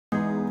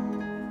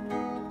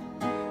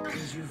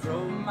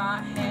throw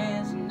my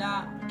hands and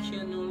I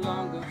can no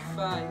longer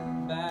fight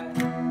back.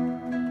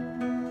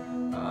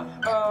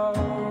 Uh-oh,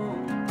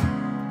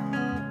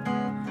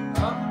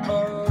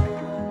 uh-oh,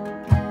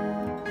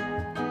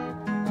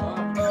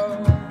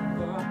 uh-oh,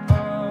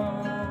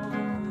 uh-oh.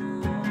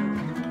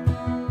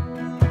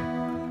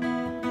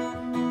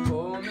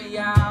 Pull me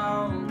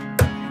out,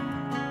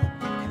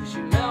 'cause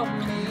you melt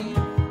me.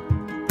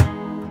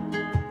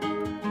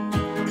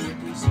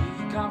 These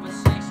heated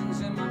conversations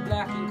in my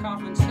blackened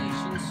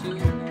confrontation to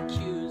the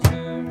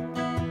accuser.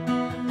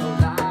 Don't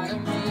lie to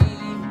me,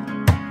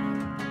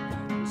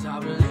 'cause I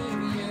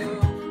believe you.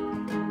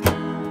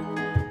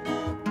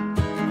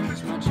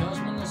 'Cause my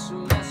judgment is so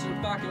messed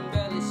up I can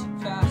barely see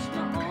past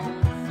my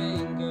own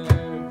finger.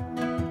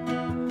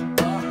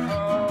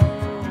 Uh-oh,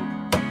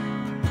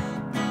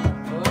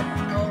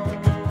 uh-oh,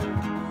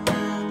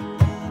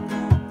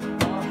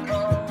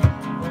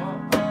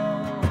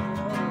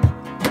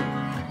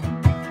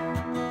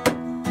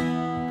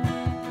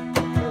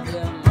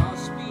 there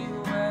must be a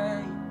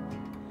way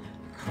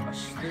to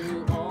crush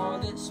through all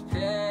this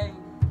pain.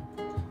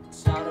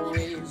 Tidal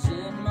waves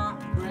in my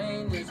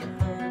brain, there's a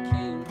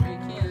hurricane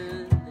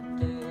breaking the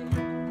day.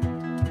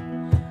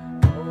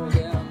 Oh,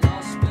 there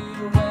must be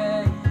a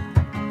way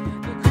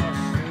to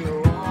crush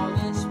through all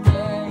this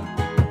pain.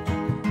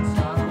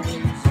 Tidal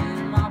waves in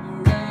my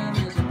brain,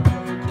 there's a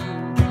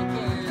hurricane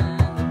breaking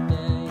the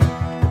day.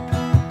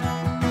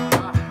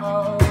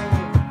 Uh-oh,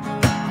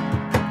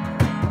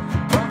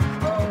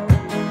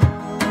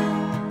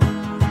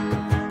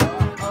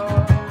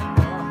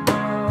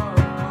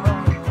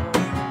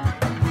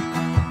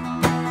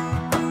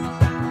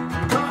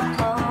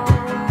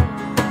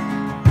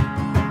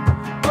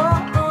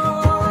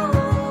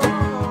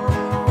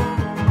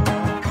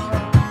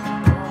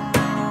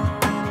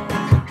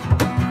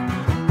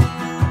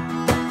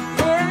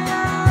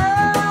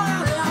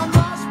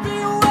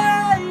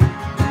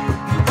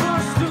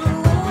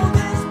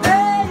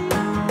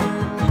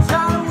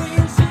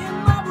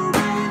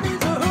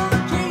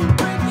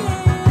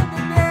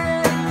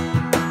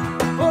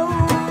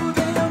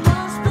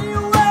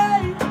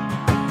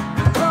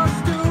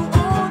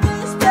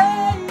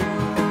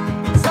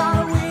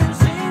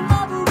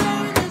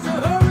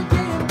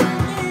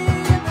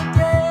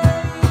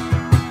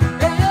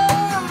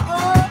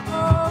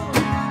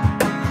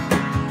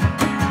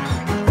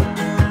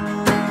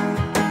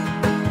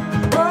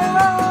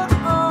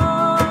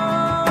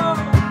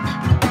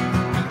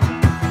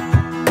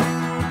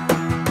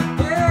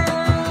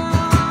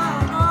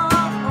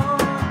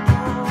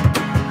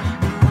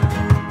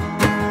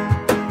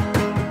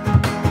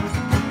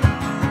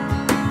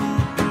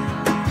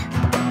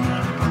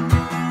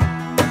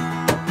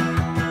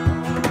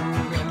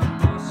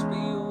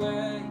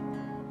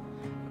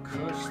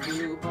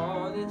 through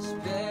all this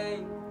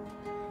pain.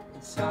 The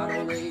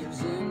tidal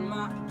waves in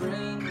my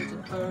brain, there's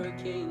a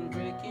hurricane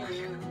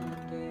breaking the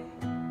day.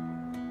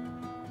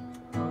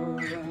 Oh,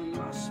 there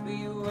must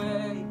be a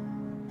way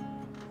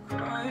to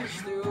crush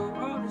through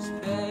all this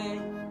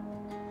pain.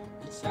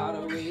 The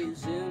tidal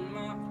waves in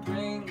my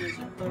brain, there's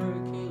a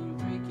hurricane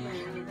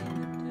breaking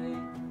the day.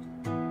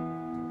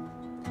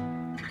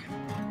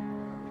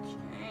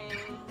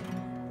 Hurricane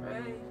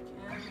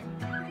breaking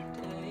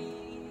the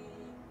day.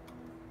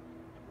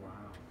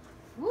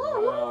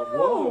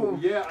 Whoa!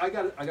 Yeah, I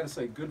gotta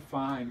say, good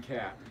find,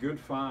 Kat. Good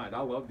find.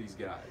 I love these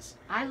guys.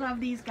 I love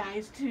these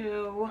guys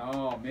too.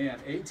 Oh man,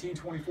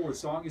 1824. The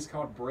song is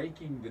called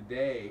 "Breaking the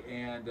Day,"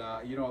 and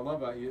you know, I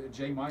love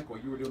J. Michael.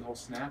 You were doing the whole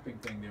snapping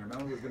thing there.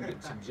 Remember, we were gonna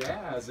get some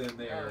jazz in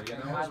there. You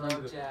know, I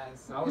love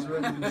jazz. I was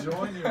ready to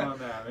join you on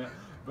that, man.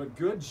 But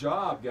good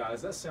job,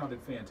 guys. That sounded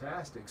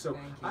fantastic. So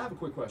I have a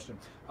quick question.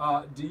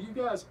 Do you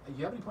guys,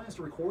 you have any plans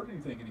to record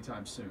anything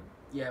anytime soon?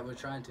 Yeah, we're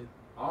trying to.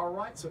 All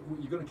right, so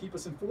you're going to keep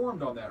us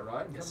informed on that,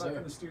 right? And Yes, come back sir.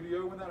 in the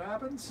studio when that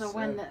happens? So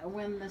when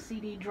the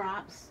CD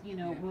drops, you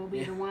know, we'll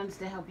be the ones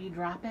to help you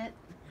drop it.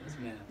 Yes,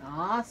 ma'am.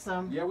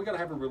 Awesome. Yeah, we got to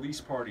have a release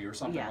party or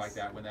something Yes. like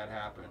that when that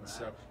happens.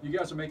 Right. So you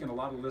guys are making a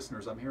lot of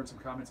listeners. I'm hearing some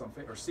comments on,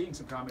 or seeing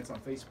some comments on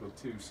Facebook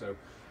too. So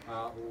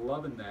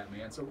loving that,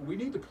 man. So we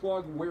need to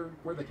plug where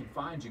they can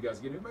find you guys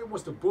again. Anybody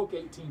wants to book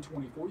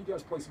 1824? You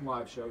guys play some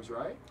live shows,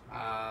 right?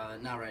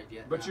 Not right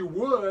yet. But no. you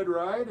would,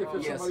 right? If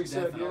Yes, somebody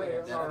said, definitely,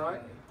 yeah, all right.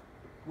 definitely.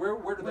 Where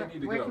do they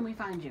need to Where go? can we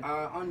find you?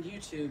 On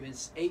YouTube,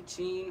 it's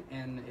 18,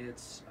 and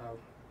it's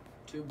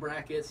 2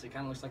 brackets. It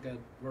kind of looks like a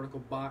vertical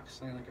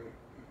box, like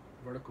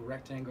a vertical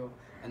rectangle,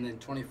 and then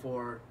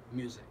 24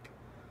 music.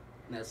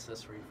 And that's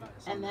where you find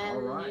us. And then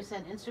you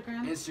said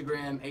Instagram?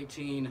 Instagram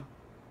 18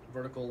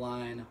 vertical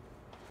line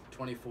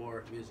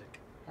 24 music.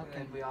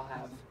 Okay. And we all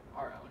have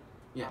our own.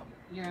 Yeah.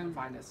 Your own.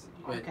 Find us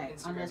Okay,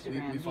 on Instagram.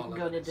 Instagram. We You follow can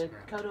go to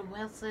Instagram. Dakota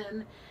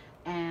Wilson,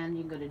 and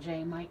you can go to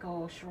J.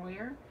 Michael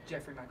Schroyer,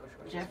 Jeffrey Michael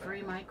Schwartz.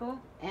 Jeffrey Michael,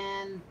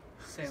 and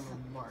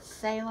Salem Mark.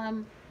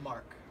 Salem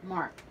Mark.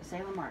 Mark.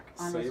 Salem Mark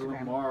on Salem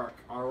Instagram. Mark.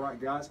 All right,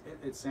 guys,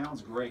 it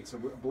sounds great. So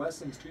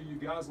blessings to you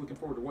guys. Looking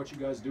forward to what you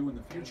guys do in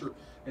the future.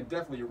 And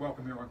definitely you're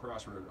welcome here on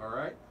Crossroad, all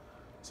right?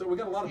 So we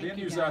got a lot of Thank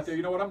you, venues guys. out there.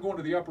 You know what? I'm going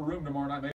to the Upper Room tomorrow night.